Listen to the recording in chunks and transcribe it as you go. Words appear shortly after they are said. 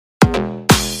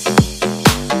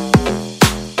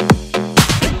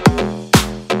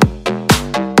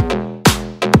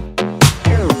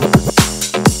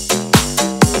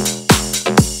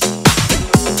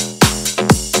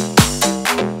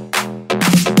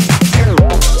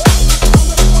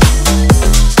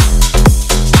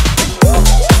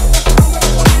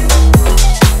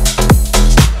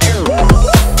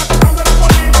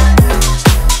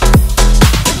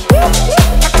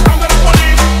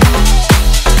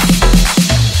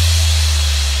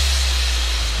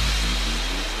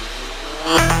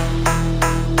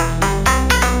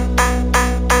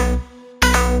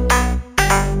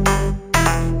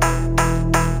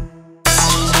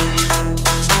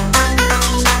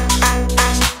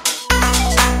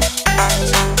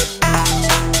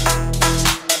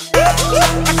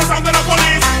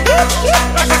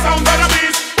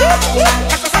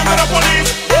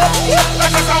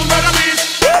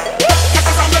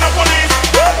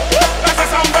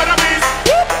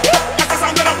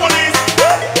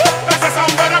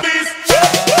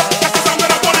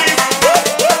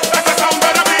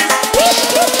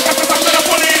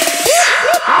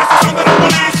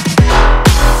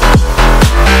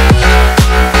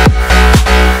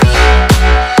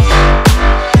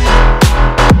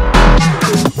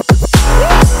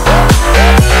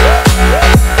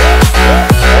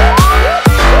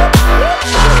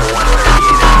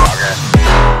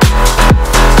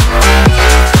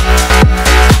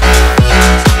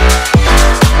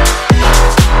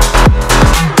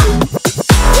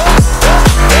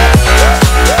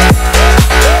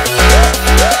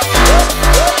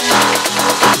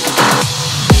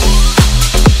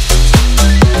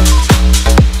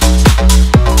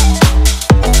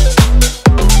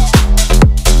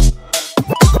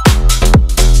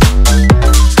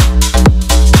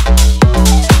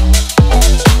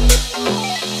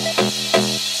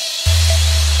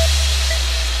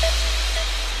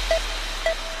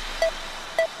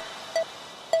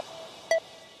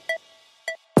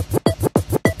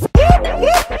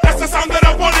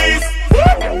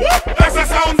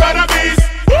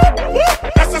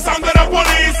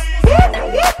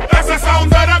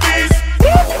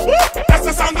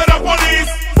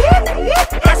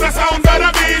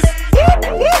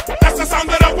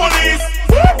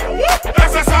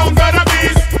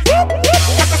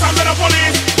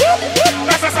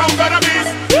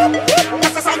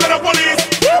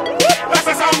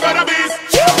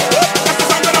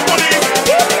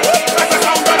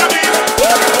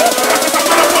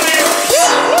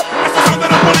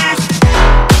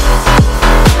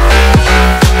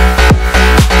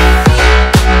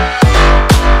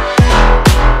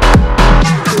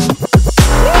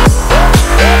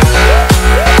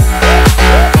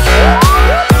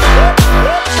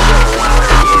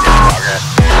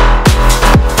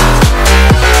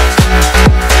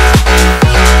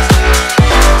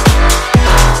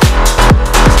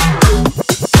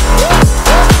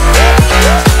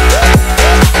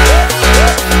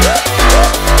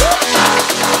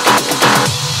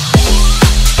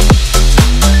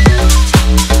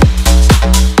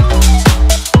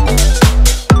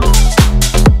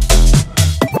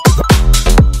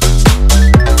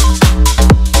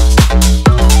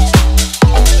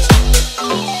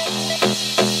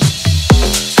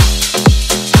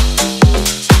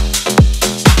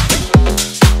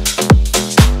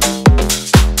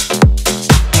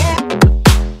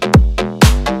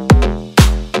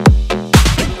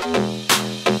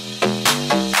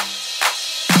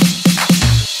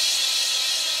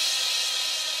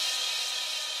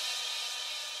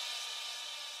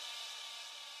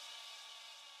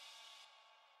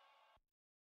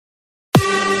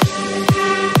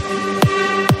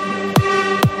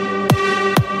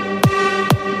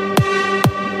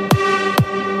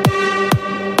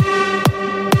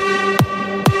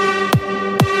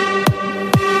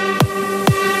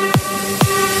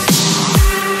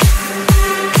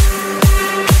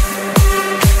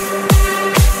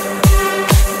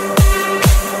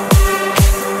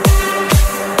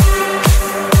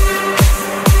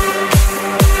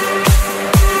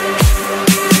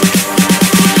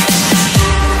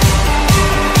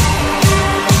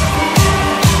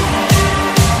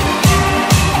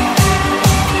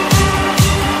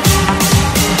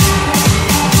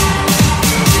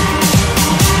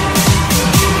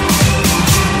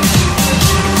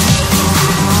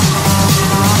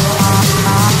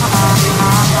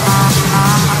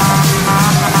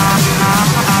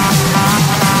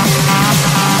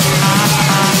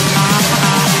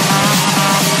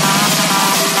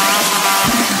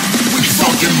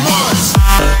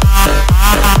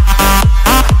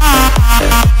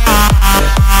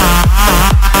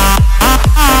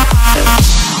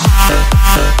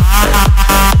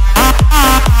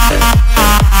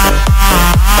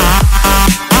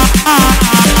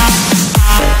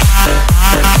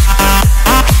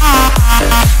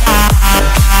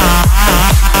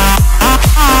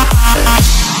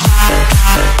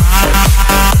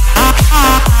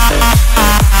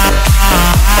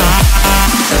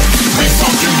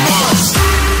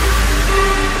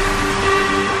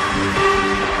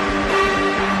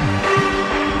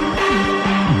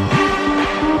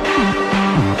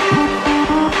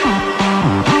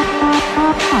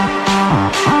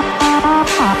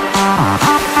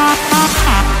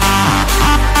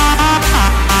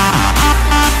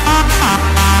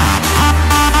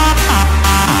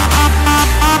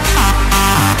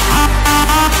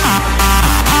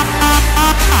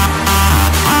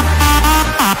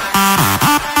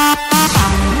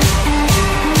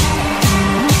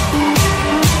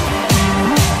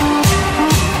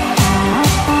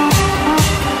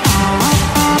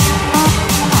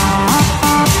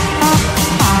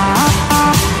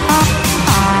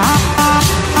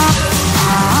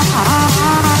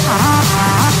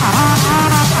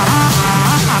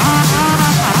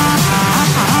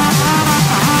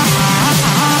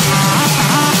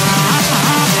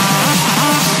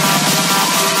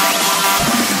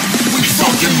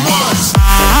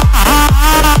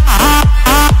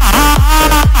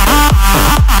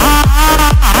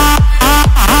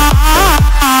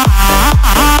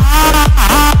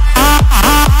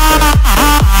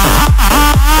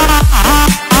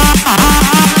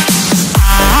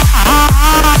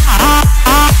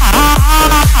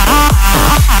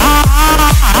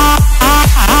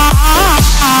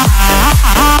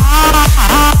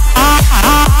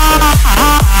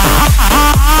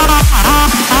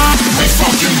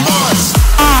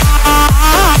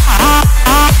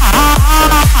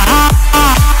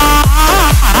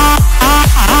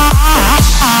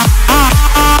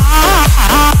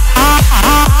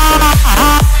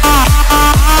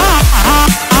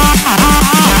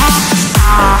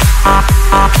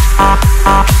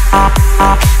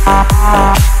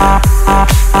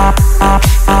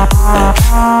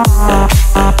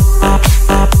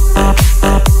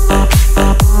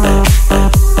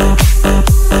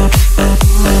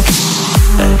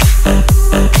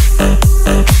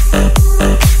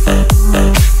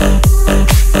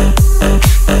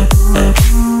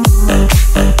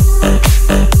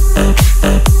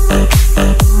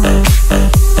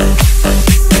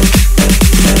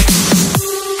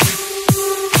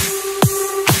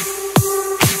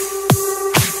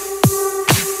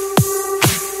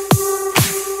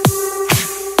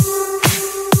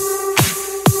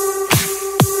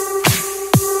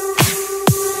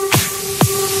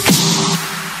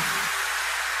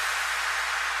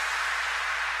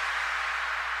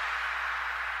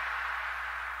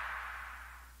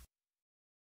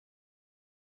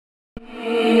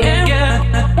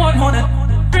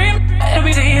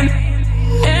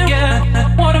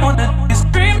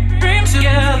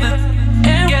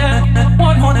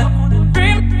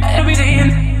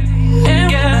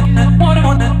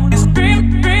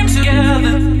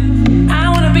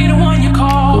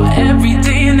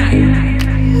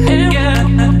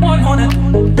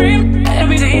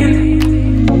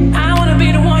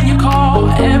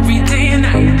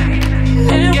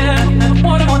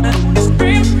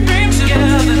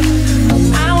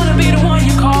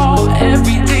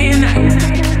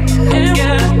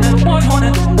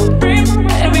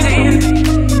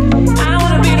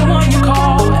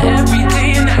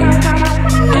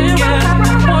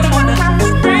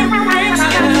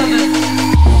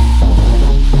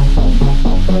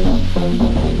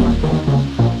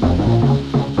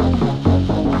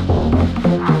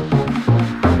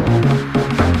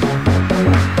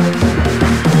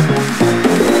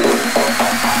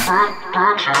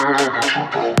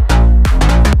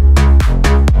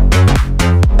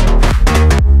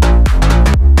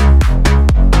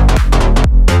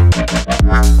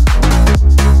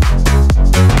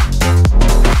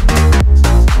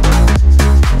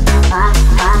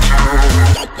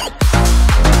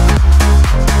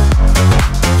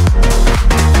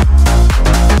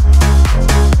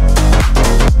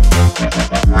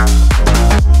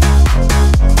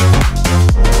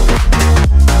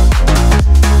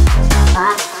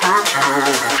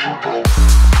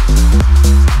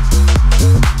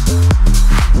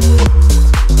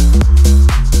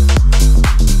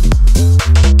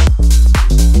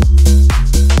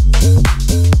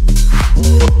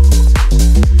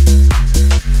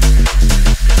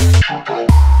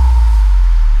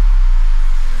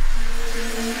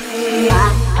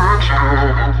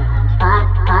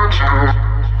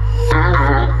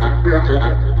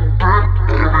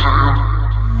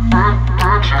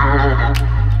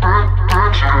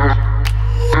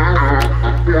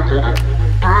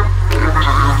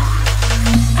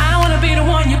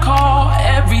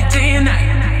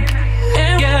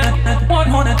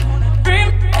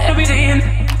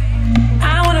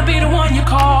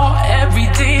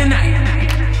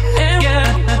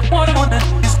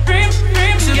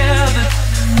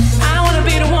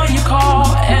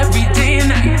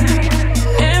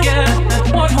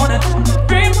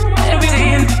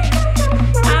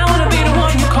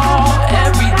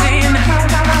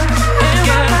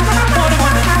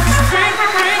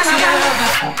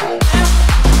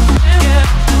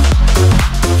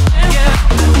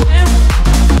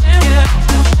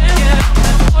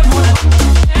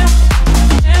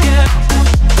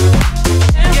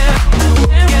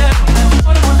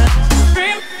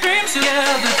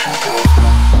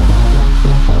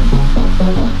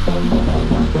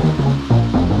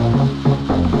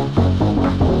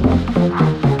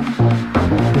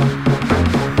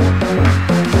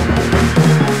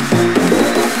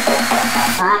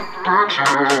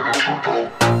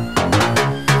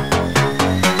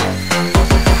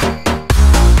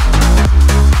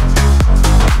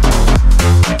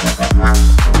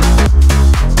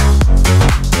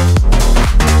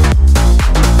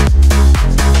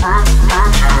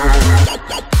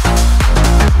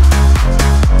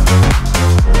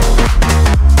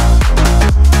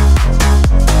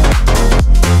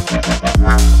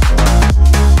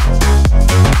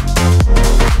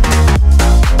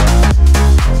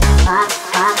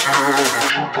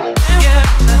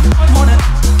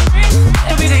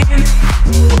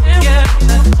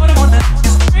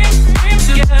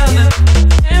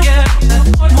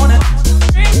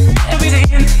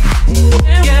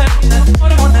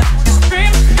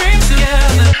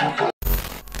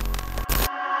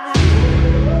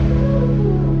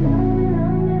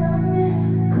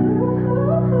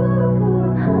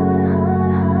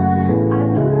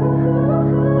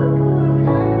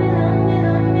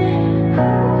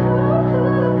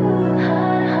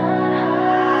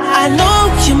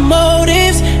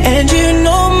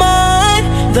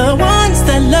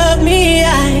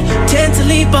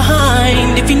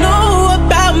you know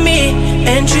about me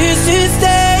and choose to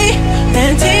stay,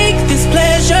 then take this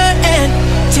pleasure and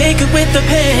take it with the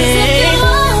pain. If you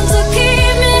want to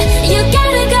keep me, you got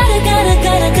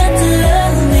to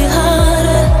love me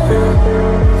harder.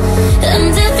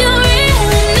 And if you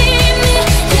really need me,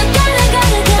 you gotta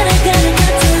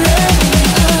to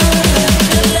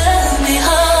love me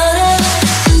harder.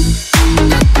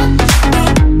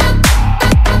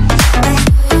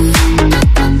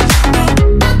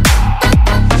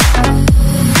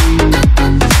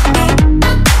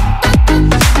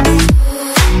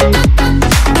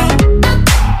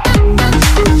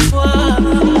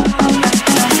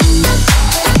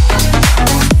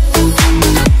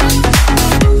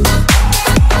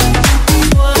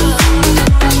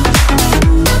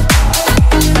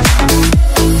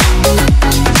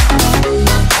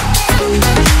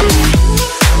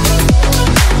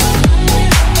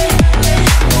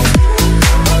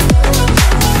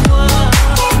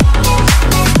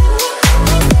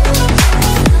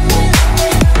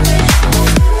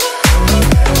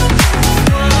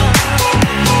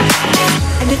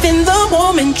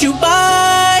 You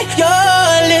bite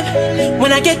your lip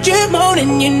when I get you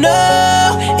moaning, you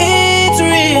know it's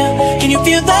real. Can you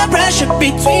feel the pressure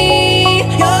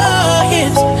between your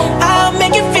hips? I'll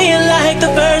make you feel like the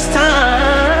first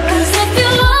time. 'Cause if you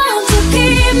want to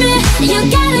keep me, you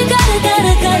gotta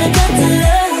to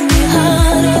love me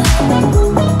harder.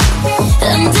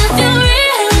 And if you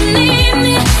really need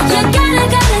me, you gotta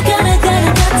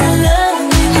to love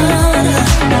me harder.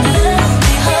 Love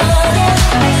me harder.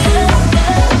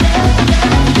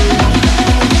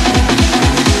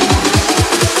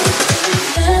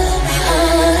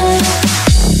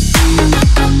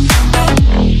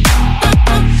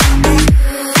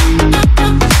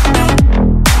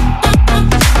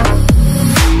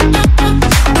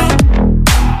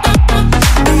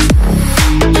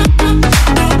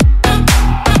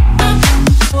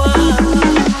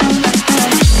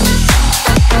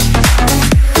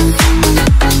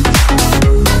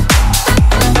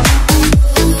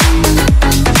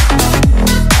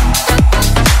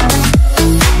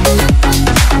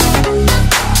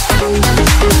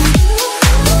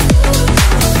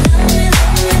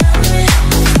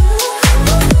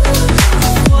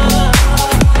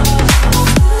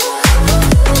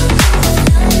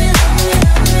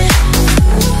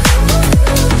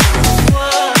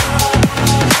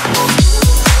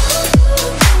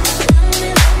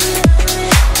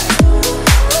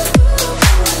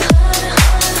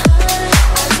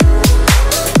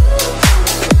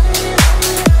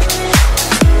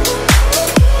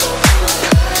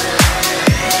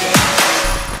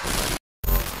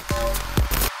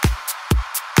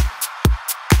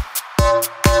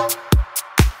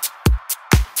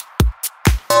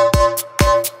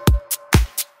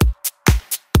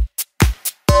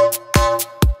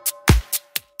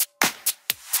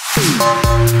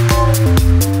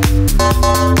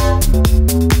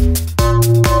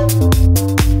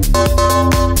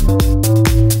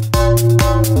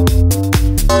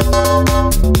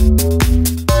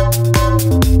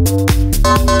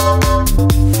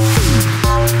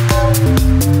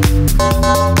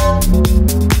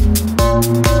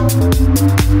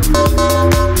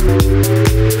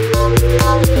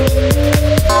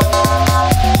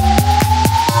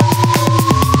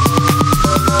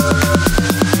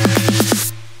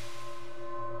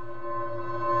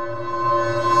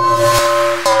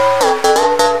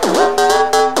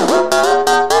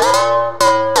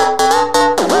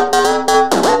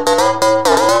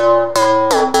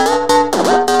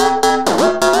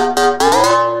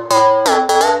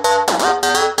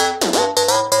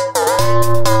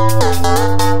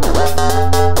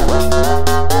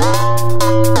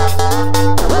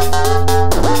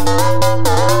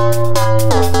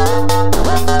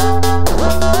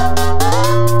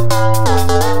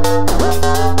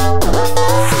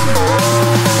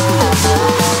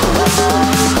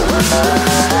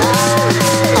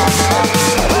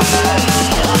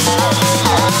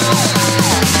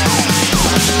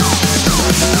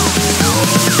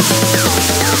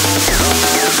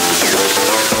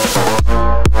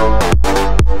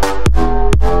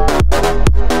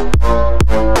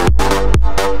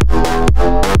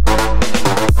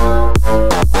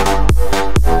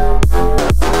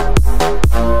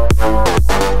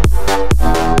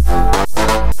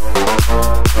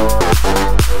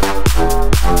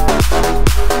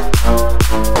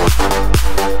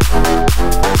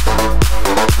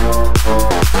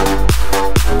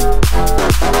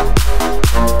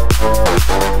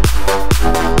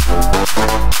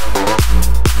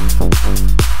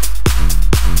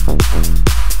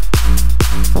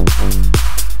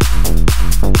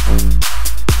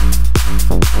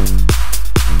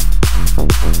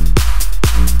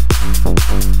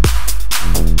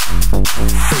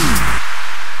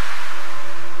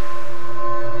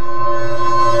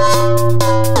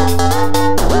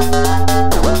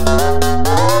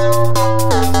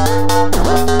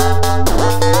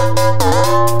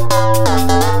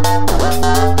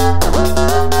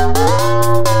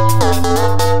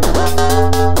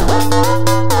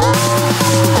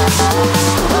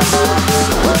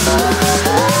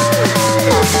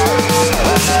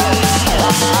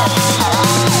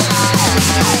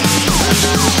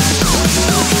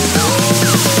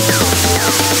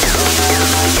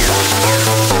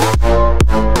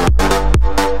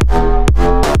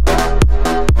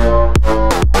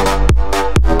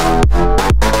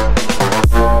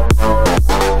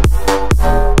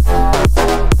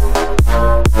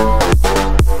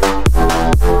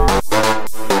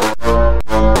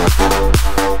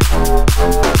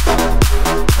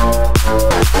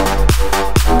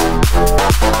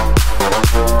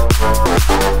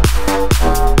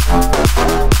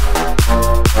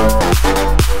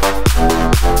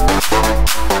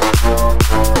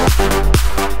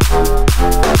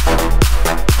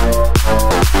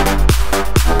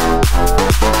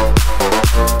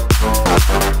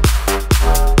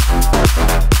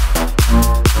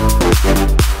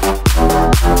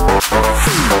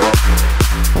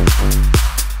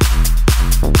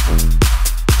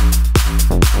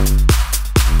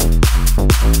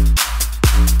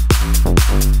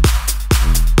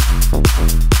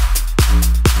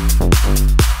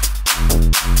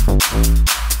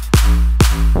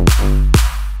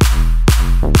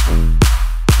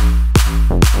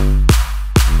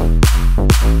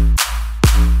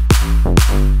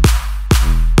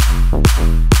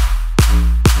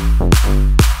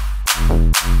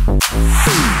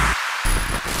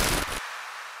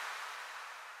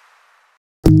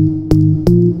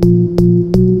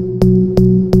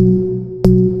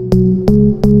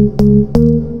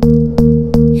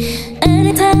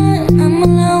 I'm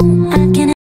alone, I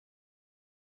can't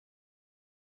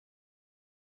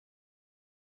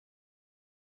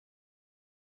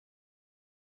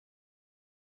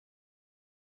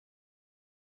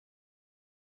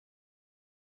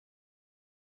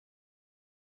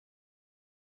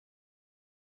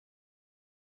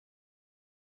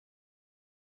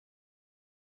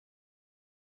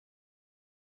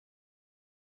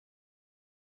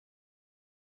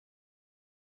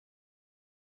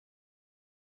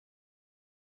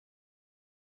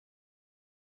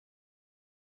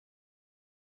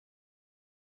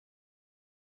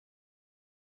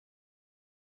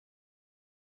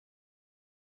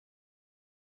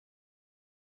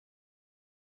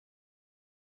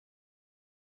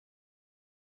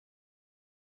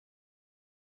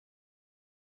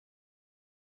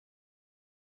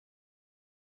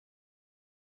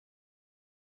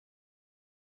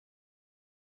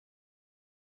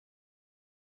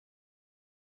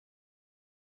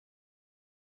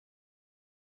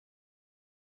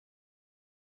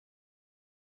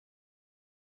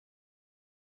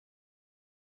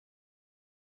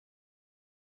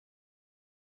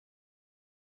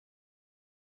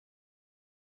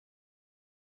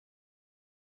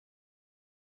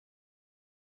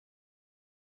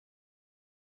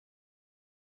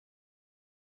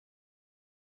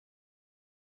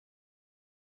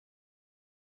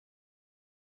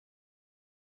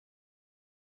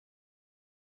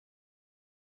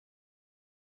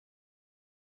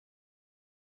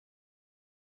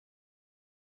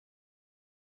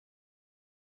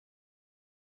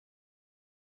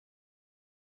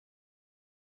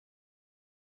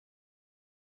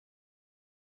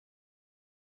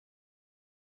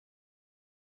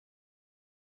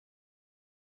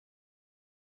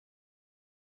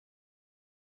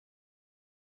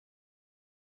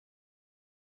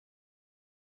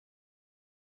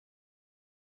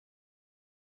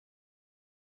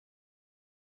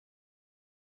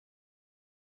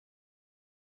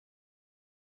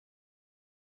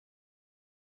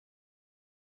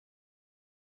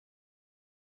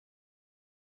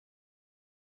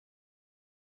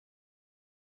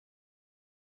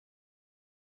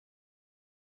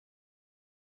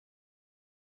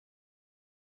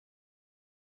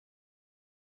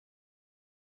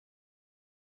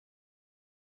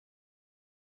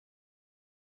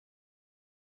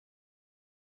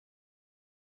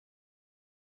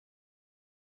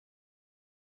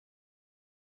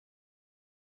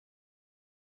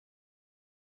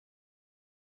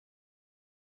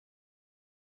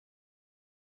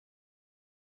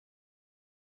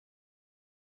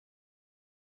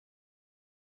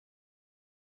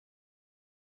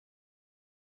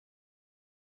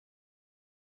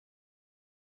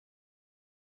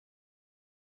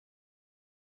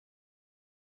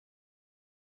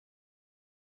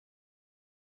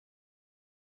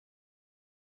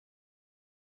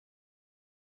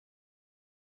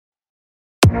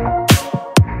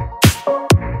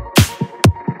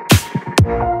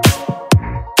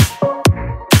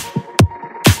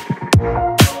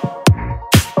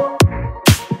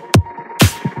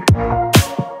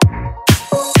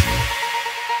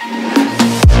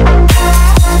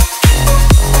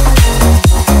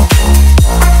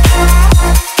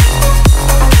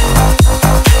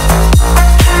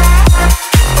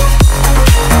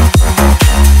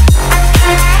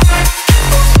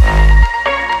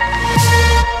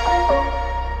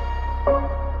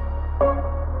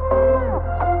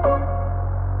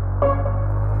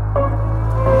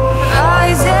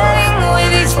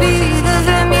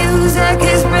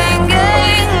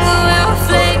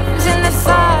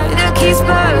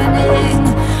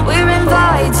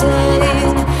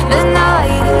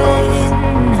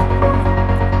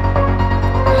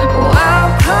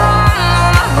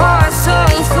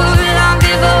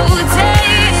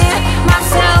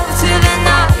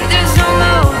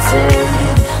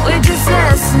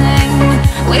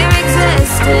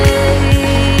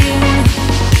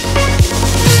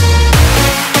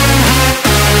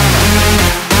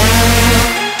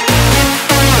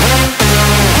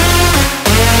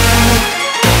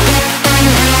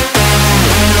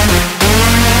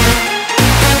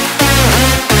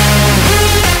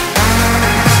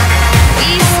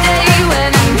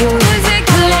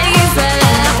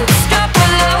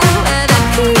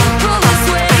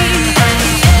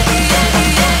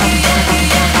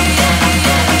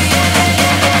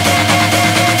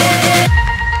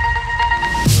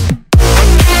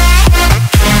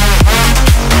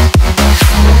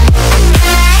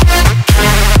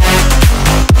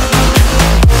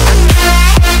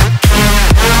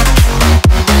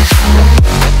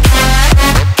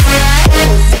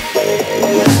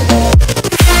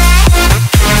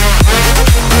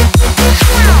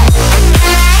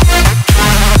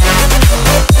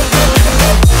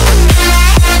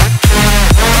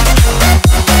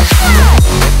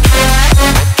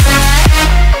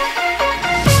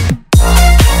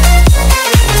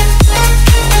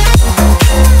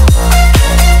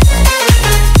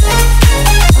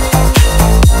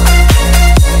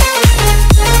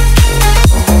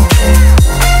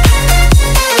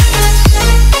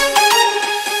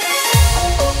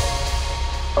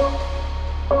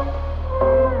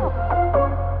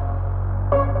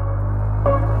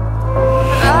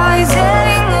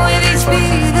Rising with each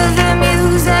beat of the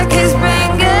music is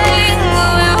bringing.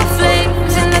 We're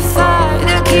flames in the fire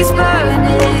that keeps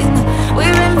burning.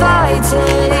 We're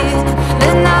inviting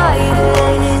the night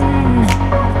in.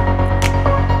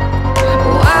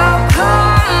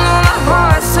 Welcome, my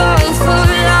heart's so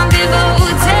full. I'm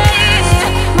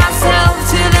devoting myself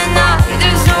to the night.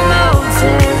 There's no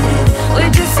motive. We're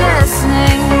just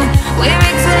listening. We're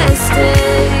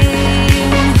existing.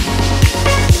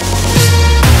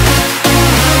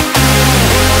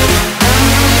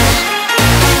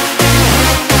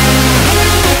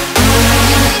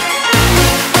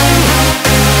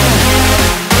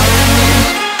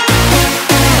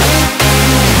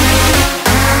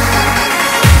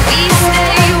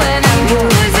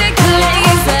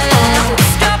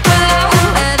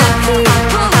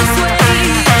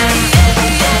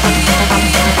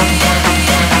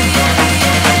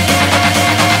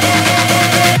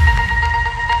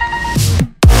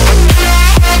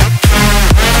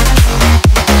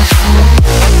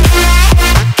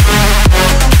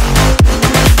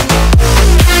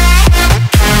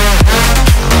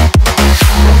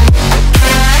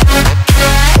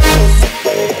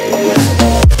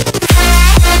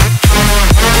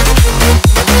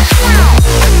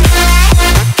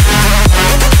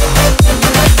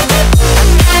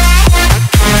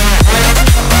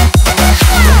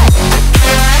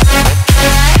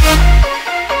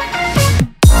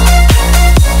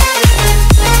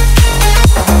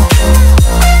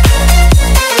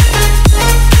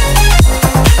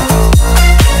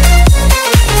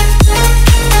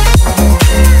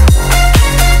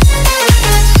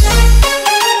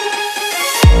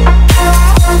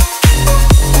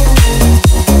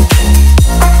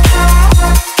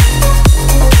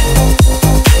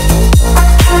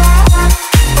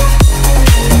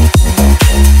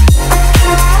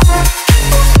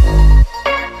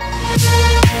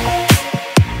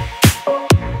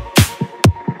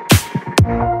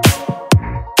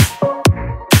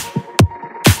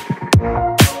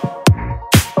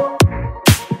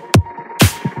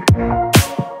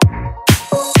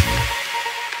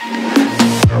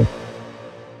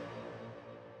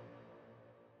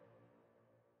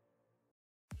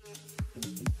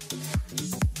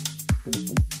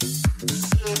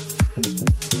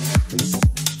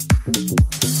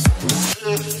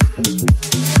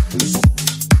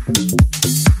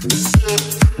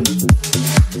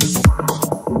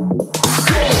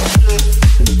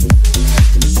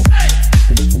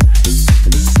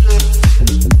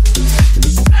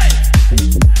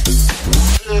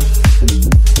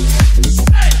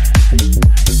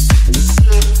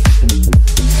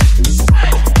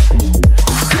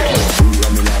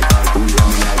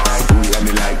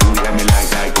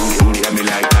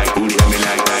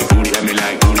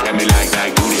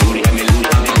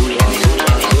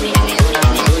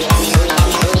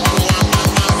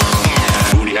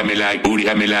 Booty,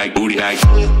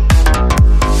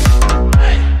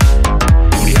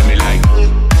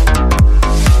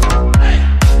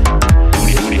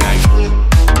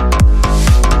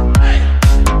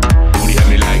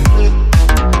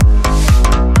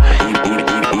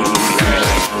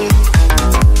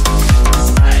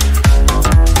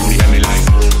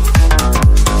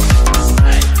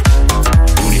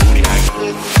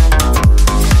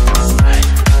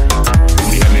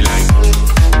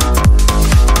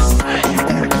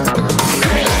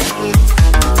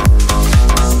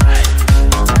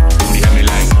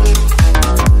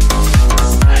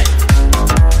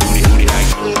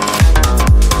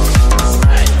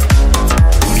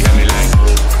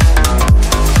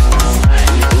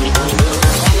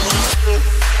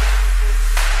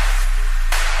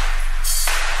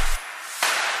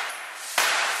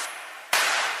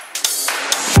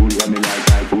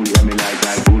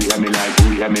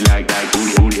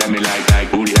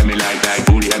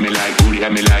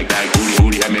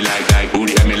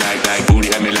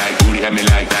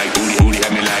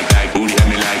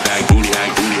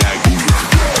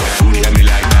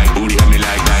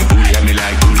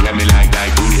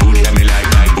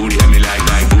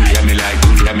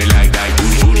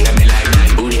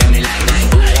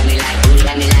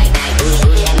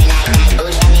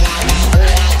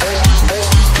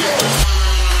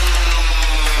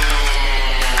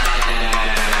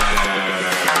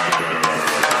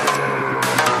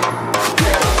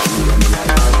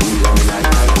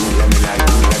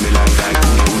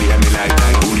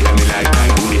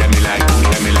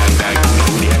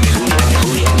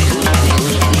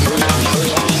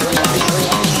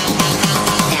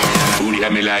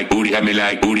 got me like, booty, got me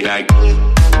like, booty like.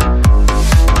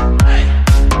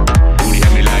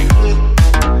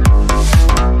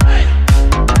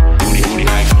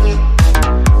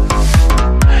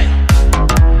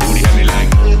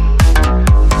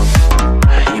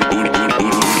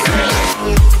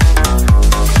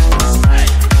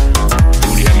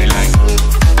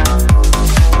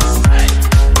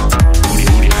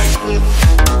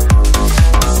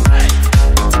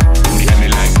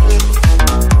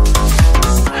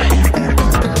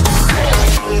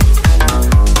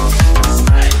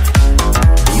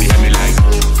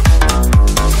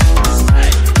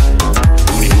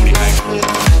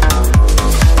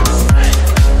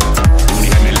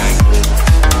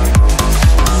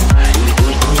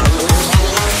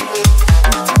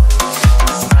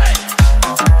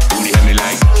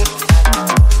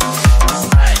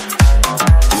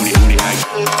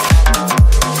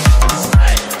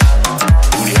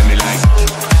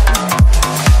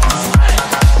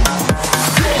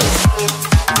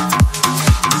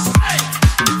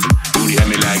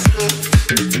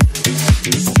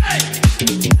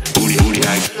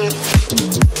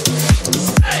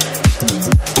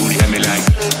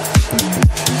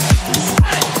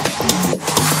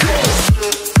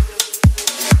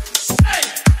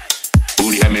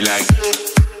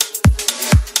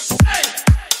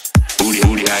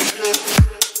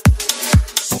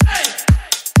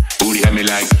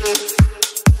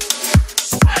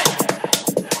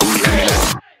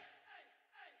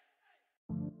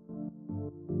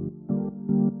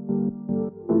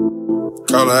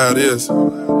 Call it how it is.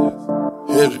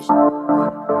 Hendrix. I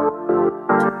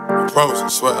promise, I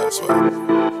swear, I swear.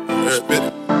 Every bit.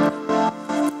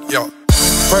 Yo.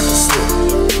 Percocet,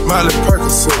 Miley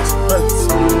Percocet,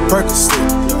 Percocet,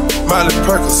 Miley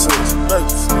Percocet,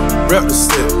 rep the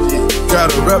set,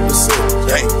 gotta rep the set,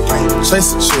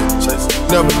 chase a chick,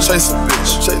 never chase a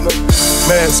bitch,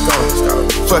 mask on,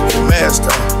 fucking mask on,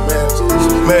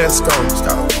 mask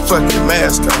on, fucking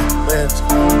mask on,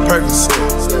 Percocet,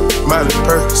 Miley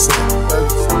Percocet,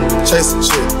 chase a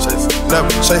chick, never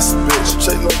chase a bitch,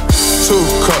 2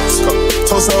 cups,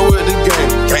 toast on with the game,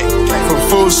 from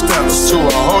full steps to a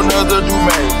whole nother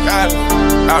domain, got it,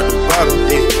 out the bottom,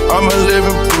 I'm a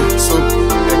living proof,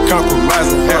 and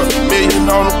compromising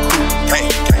 $500,000 on the coupe,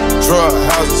 drug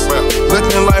houses,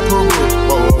 looking like Peru,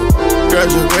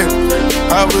 graduated,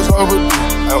 I was overdue,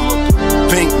 I'm a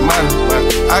pink money,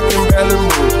 I can barely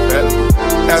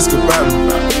move, ask about it,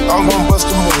 I'm gon' bust a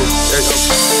move, let's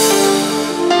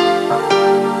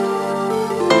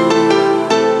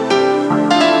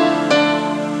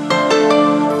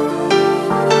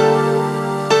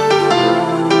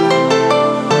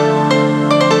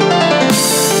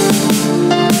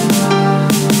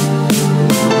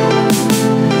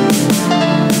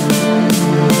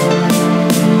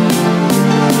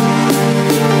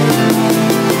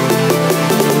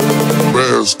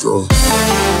go.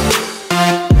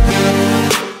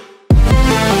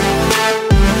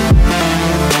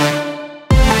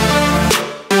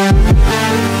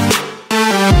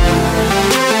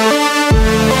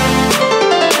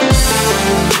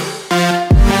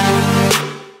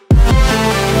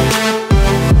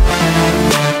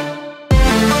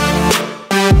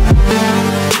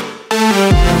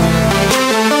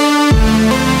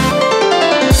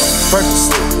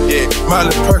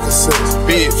 Miley Percocet,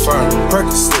 big fun.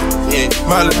 Percocet,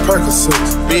 Miley Percocet,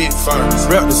 big fun.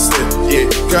 Rep the set,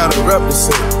 gotta rep the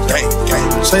set.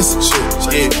 Chase a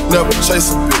chick, never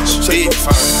chase a bitch. Big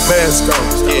fun. Mask on,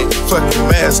 fucking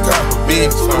mask on.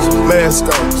 Big fun. Mask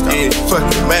on,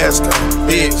 fucking mask on.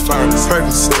 Big fun.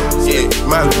 Percocet,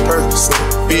 Miley Percocet,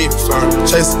 big fun.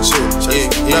 Chase a chick,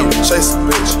 never chase a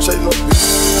bitch. Chase no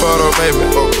bitch. Photo baby,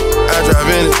 I drive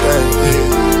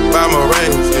anything. Buy my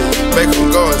rings, make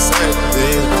them go insane.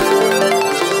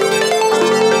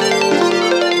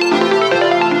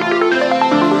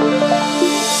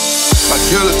 My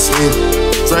guillotine,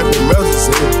 draping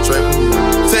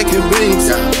melazine, taking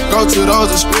beams, go to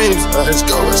those extremes. Let's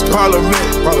go, Parliament,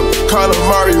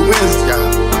 Calamari wins,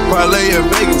 parlay in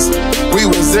Vegas, we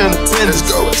was in attendance.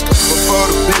 Let's go, before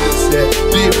the business,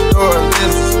 Theodore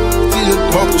lenses.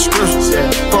 More prescriptions,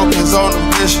 focus on the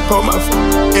mission. Put my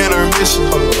intermission,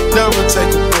 never take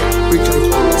a break. We can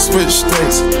switch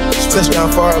states,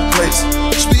 touchdown for our place.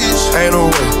 Ain't no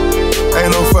way,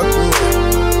 ain't no fucking way.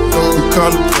 No, we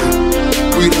come to play,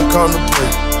 we done come to play.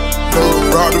 No,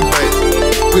 rock the bank,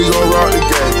 we gon' rock the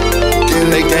game. Get in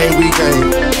they game, we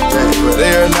game, but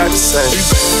they are not the same.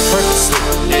 Percocet,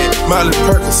 Miley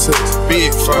Percocet,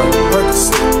 big fun.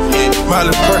 Percocet,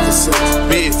 Miley Percocet,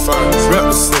 big fun.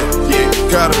 Represent,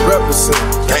 gotta represent.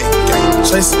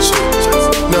 Chase a chick,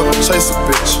 never chase a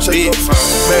bitch. Big fun.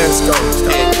 Mask on,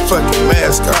 fucking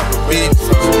mask on. Big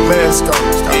fun. Mask on,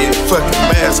 fucking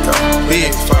mask on.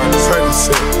 Big fun.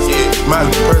 Percocet,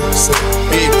 Miley Percocet,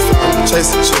 big fun.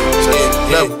 Chase a chick,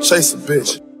 never chase a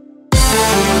bitch.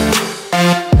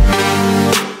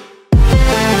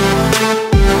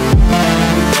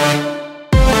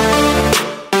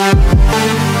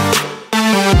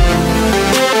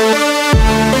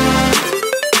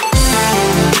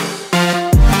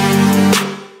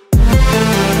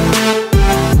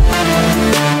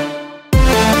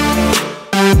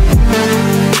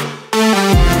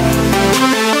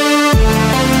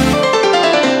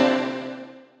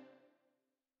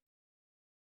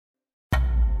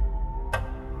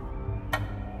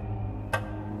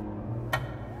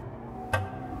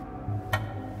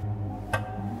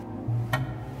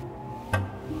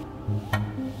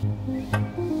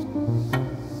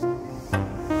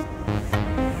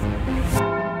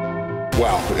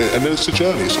 Wow, and it's a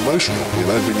journey, it's emotional, you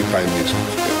know, when you play music.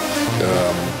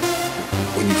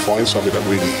 When you find something that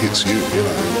really hits you, you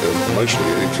know, emotionally,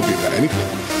 it can be about anything.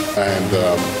 And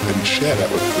you share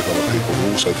that with other people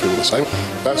who also feel the same.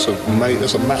 That's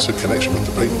a massive connection with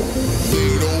the people.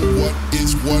 They know what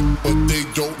is what, but they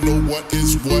don't know what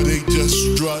is what, they just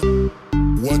strut.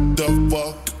 What the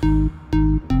fuck?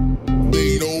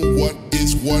 They know what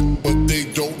is what, but they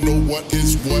don't know what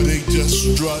is what, they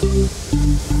just strut.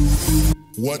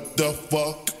 What the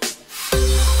fuck?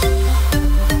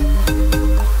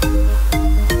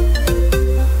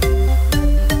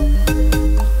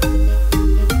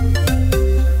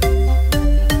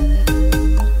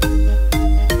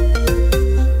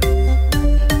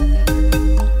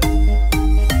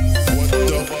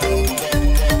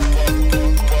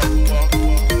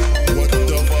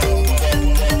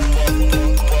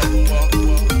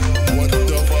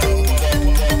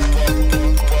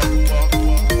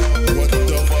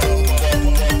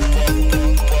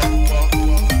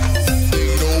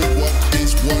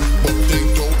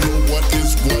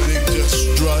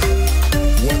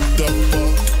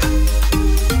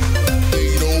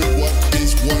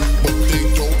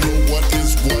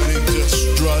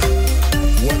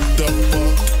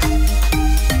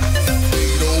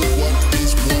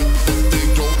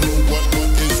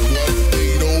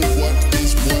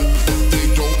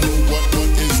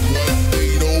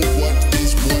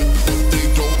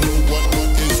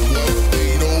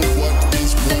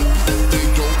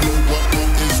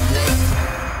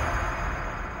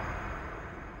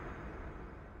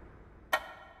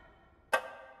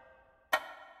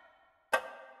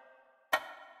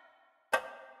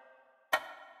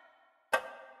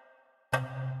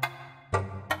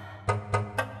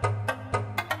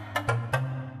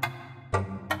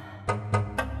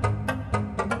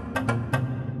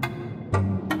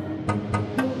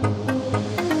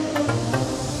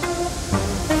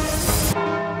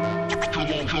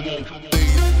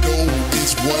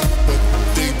 what, but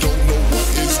they don't know what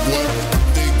is what.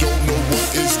 They don't know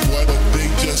what is what, but they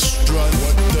just strut.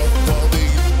 What the fuck? They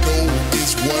know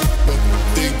is what, but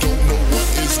they don't know what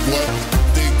is what.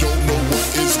 They don't know what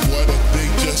is what, but they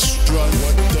just strut.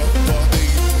 What the fuck? They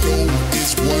know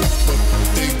is what, but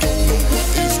they don't know what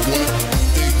is what.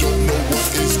 They don't know what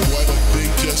is what, but they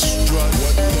just strut.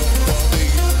 What the fuck? They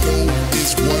know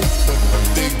is what, but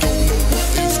they don't know what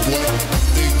is what.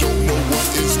 They don't know what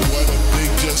is what, but they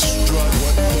just strut.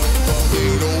 What the fuck? They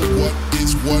know what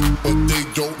is what, but they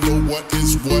don't know what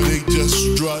is what. They just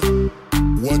strut.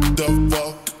 What the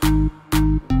fuck?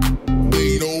 They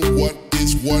know what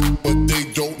is what, but they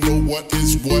don't know what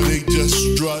is what. They just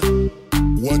strut.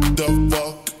 What the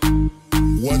fuck?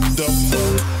 What the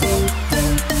fuck?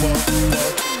 What the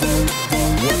fuck?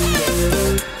 What the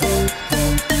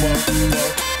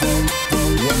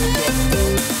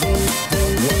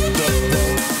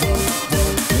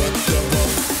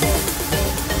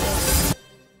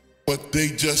but they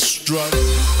just strut.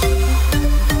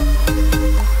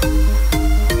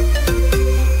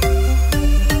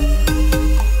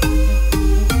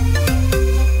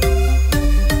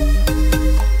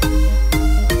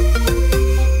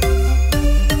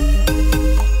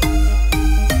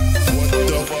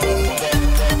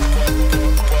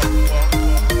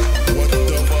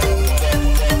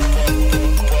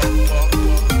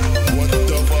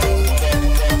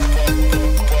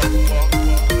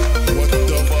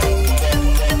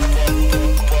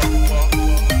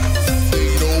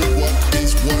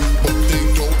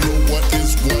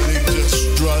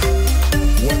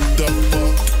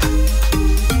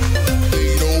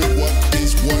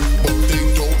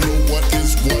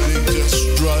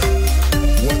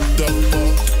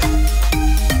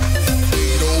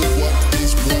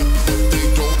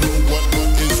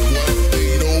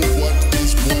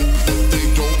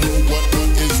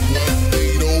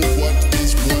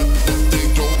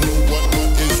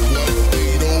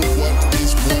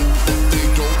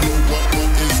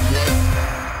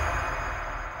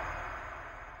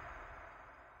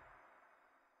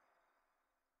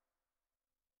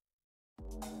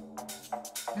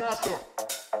 Master.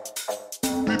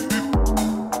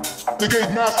 The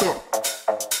gate master.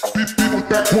 People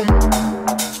back one.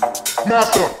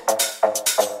 Master.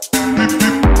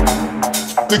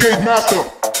 The gate master.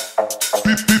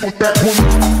 People back one.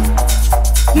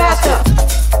 Master.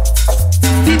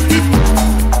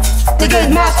 The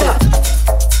gate master.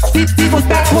 People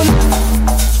back one.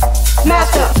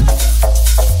 Master.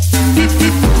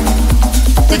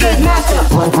 The gate master.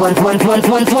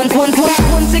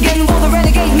 Once again, will the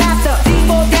renegade master.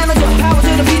 D4 damage of power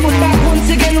to the people's back. Once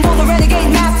again, will the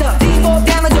renegade master. D4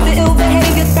 damage of the ill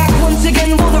behaviors back. Once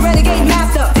again, will the renegade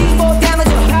master. D4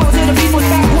 damage of power to the people's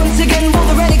back. Once again, will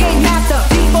the renegade master.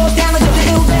 D4 damage of the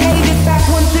ill behaviors back.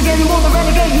 Once again, will the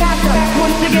renegade master.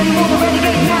 Once again, will the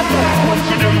renegade master. Once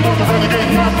again, will the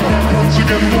renegade master. Once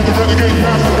again, will the renegade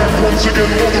master. Once again, will the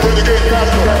renegade master.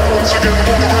 Once again,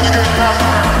 will the renegade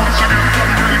master. Once again.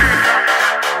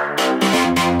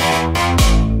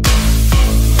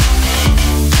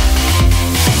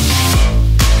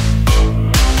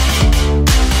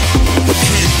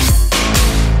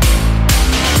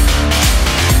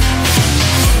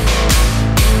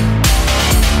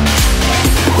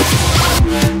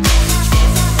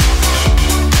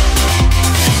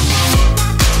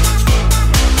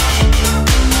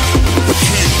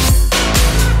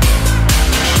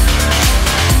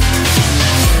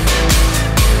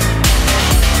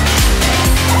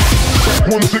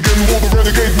 Once again, will the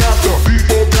renegade master.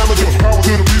 D4 damage of power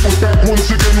to the people's back. Once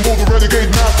again, will the renegade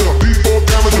master. D4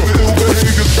 damage of the ill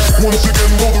behaviors back. Once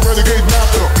again, will the renegade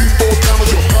master. D4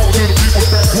 damage of power to the people's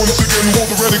back. Once again, will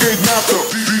the renegade master.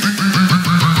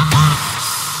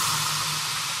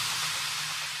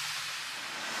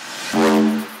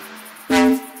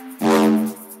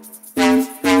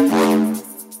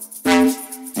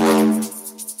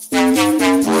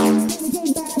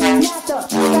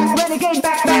 Renegade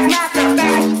back master.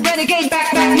 Renegade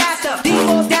back master.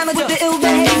 D4 damage of the ill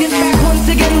behaviors back. Once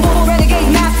again, will the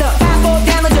renegade master. D4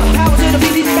 damage of power to the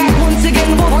people's back. Once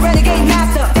again, will the renegade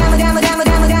master.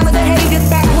 Damage behaviors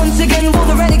back. Once again, will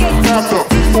the renegade master.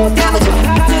 D4 damage of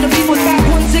power to the people's back.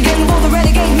 Once again, will the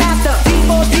renegade master.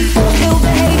 D4 ill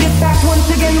behaviors back. Once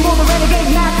again, will the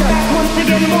renegade master. Once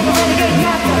again, will the renegade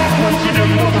master. Once again,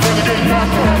 will the renegade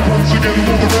master. Once again,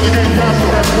 will the renegade master.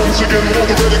 Once again, will the renegade master. Once again, will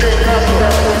the renegade master.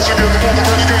 Once again, will the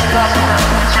renegade master.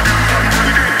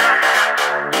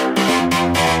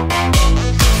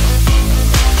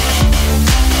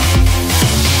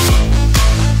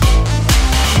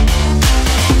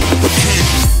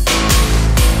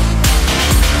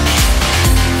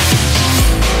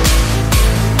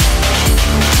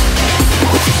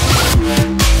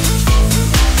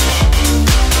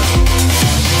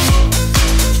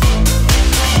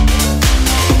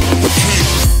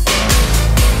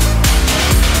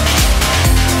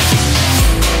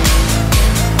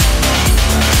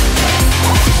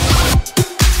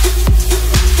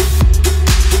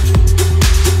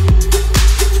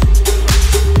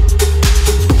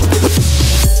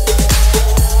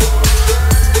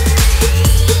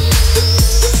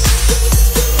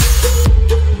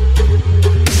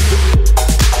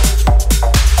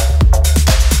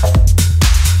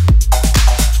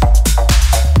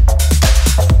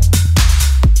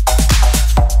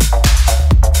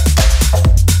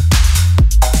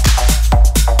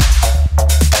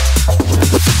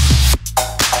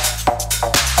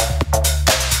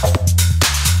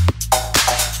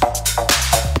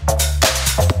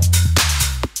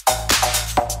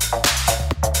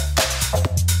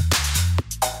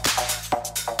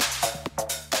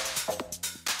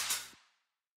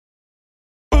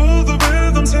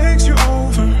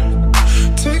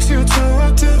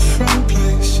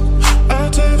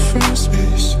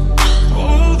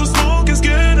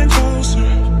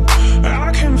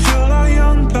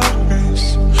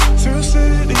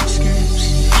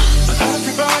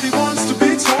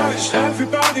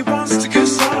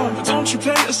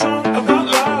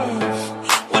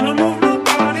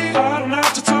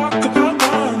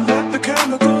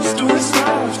 chemicals doing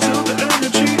stuff till the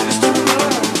energy is too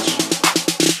much.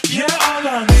 Yeah, all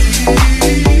I need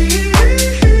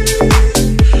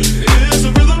is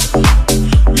a rhythm,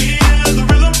 me and the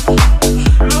rhythm,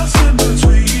 lost in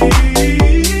between.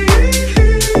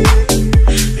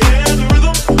 Yeah, the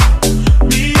rhythm,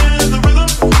 me and the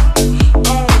rhythm.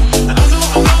 Oh, I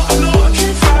know I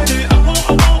can't fight it. I won't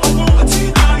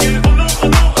deny it.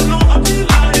 I know I'd be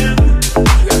lying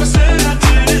if I said I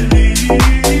didn't need.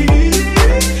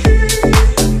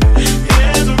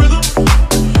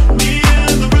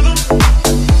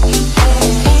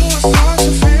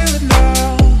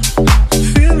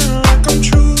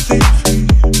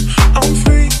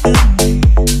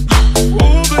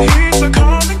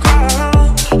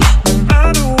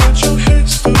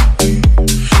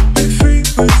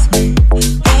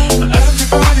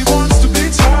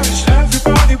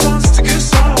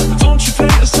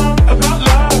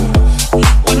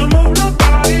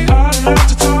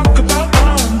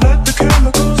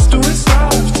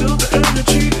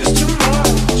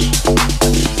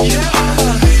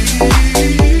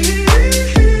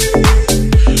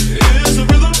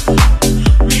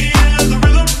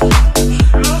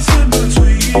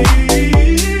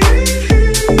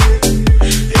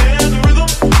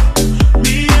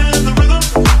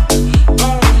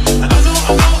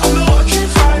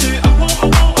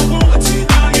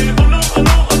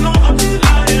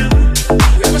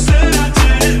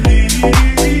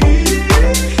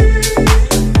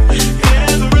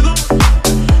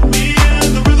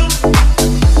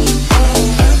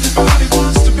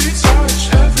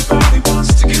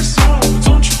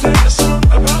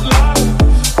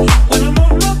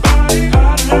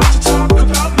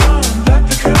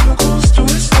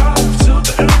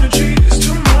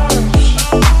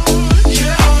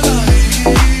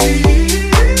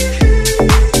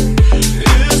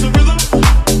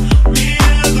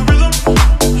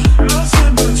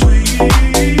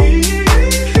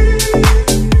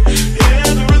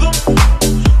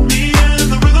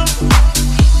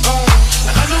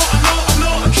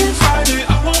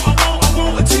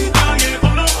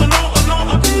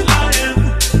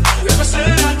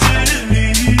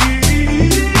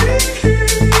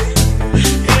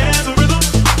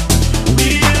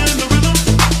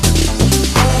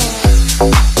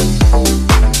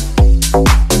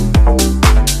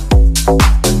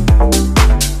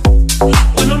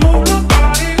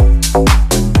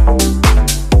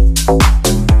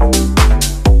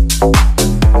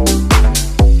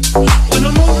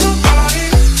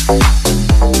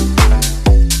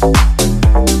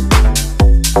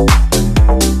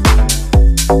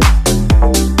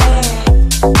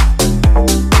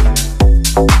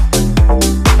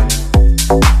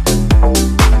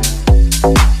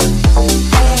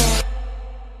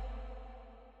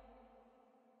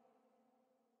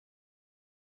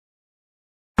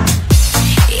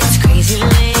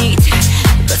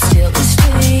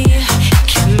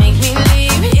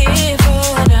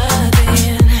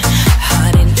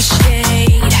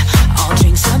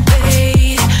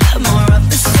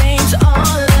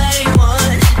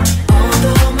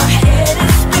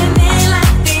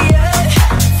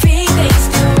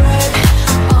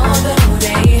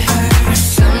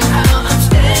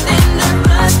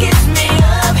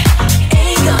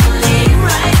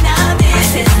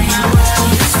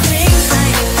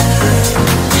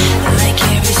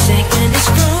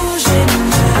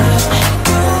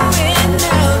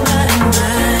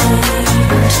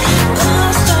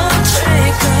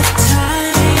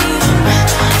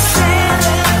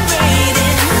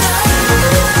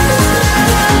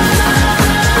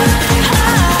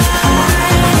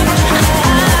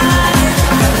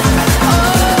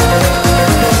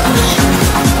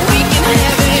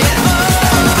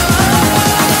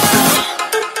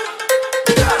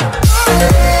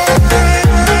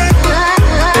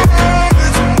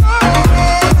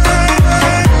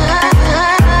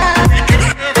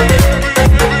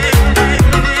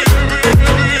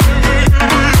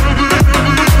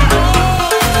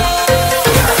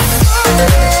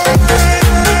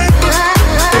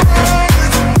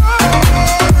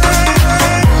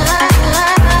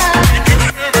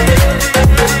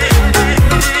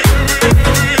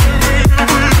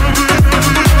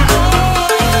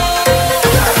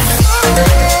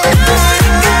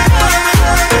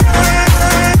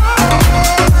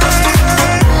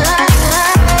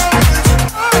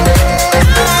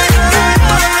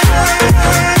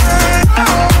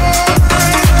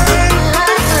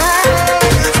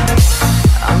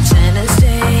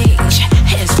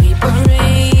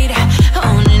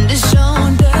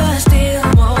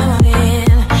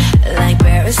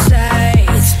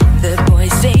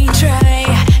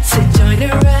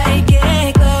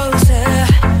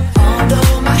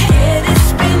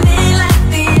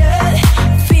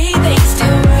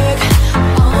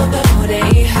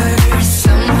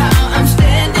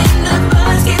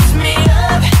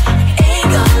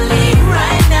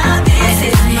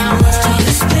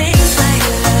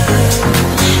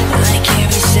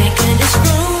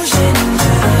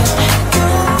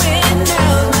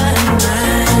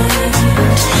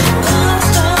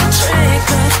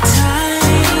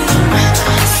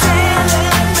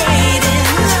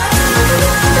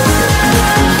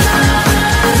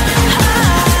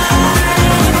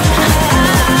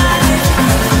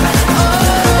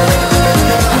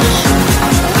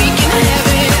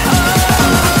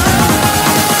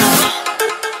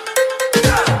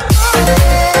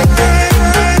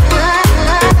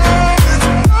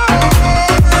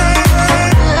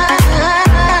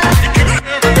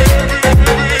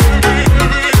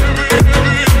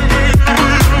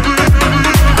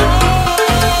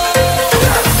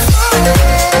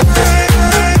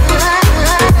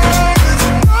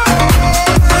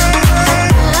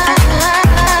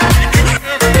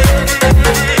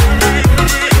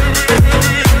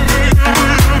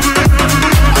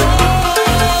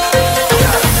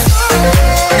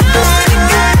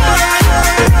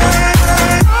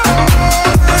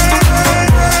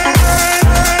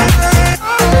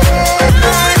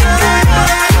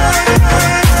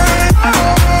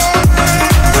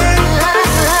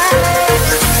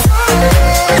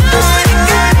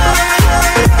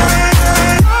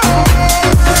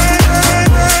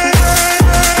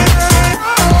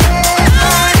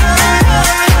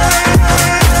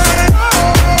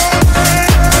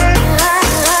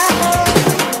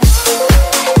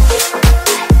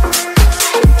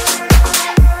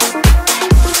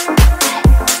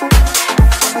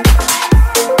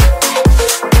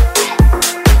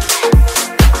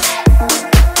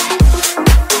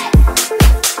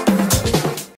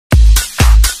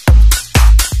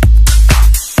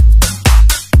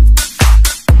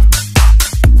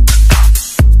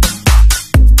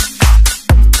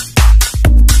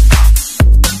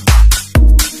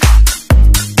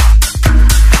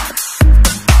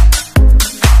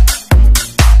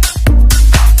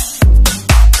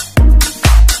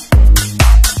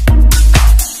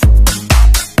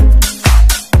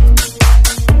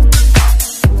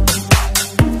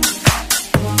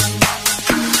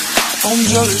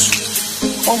 jealous,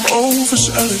 I'm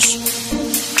overzealous.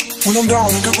 When I'm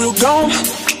down, I get real down.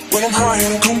 When I'm high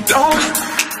and I come down,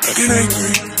 I get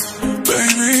angry.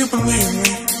 Baby, believe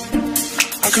me,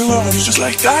 I can love you just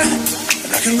like that,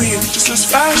 and I can leave just as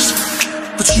fast.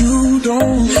 But you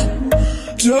don't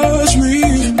judge me,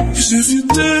 'cause if you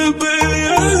did, baby,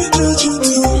 I'd judge you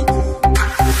too.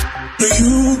 No,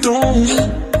 you don't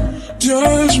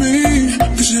judge me,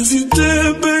 'cause if you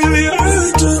did, baby,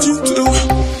 I'd judge you too.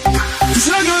 'Cause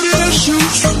I got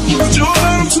issues, but you're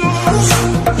them too.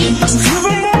 So give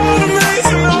them all to me,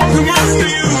 and I'll come after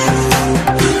you.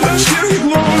 Let's get it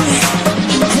going,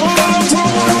 hold on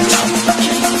tight.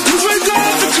 'Cause we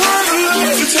got the kind of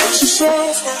love that takes us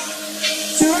over.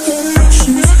 Yeah, I got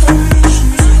issues.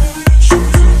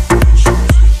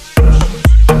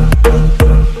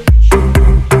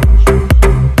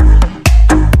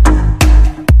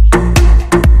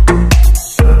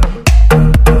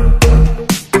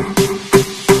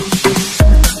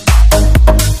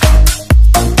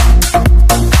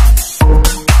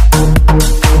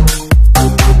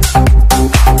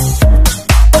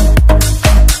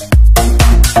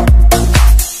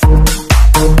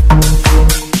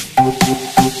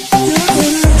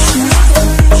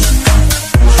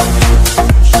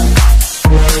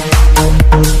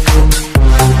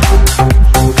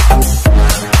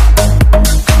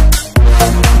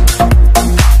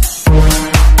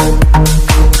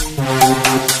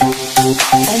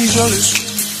 I'm jealous,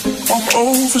 I'm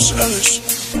overzealous.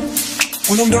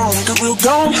 When I'm down, I get real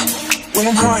down. When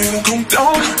I'm high and I come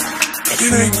down, I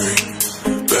get angry.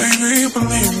 Baby,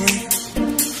 believe me,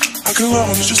 I can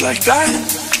love you just like that,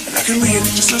 and I can leave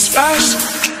just as fast.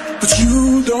 But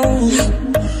you don't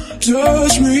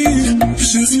judge me,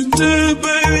 'cause if you did,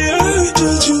 baby, I'd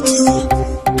judge you too.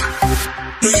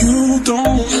 No, you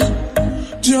don't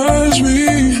judge me,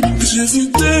 'cause if you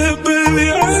did, baby,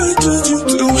 I'd judge you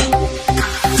too.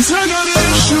 'Cause I got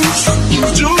issues,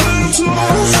 but you're them too.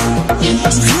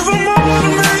 So give them all to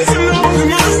me, and I'll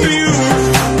come after you.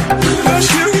 Let's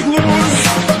get it going,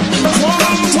 hold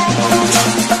on tight.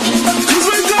 'Cause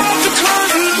we got the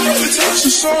kind of love that takes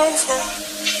us over.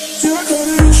 Yeah, I got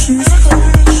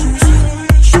issues.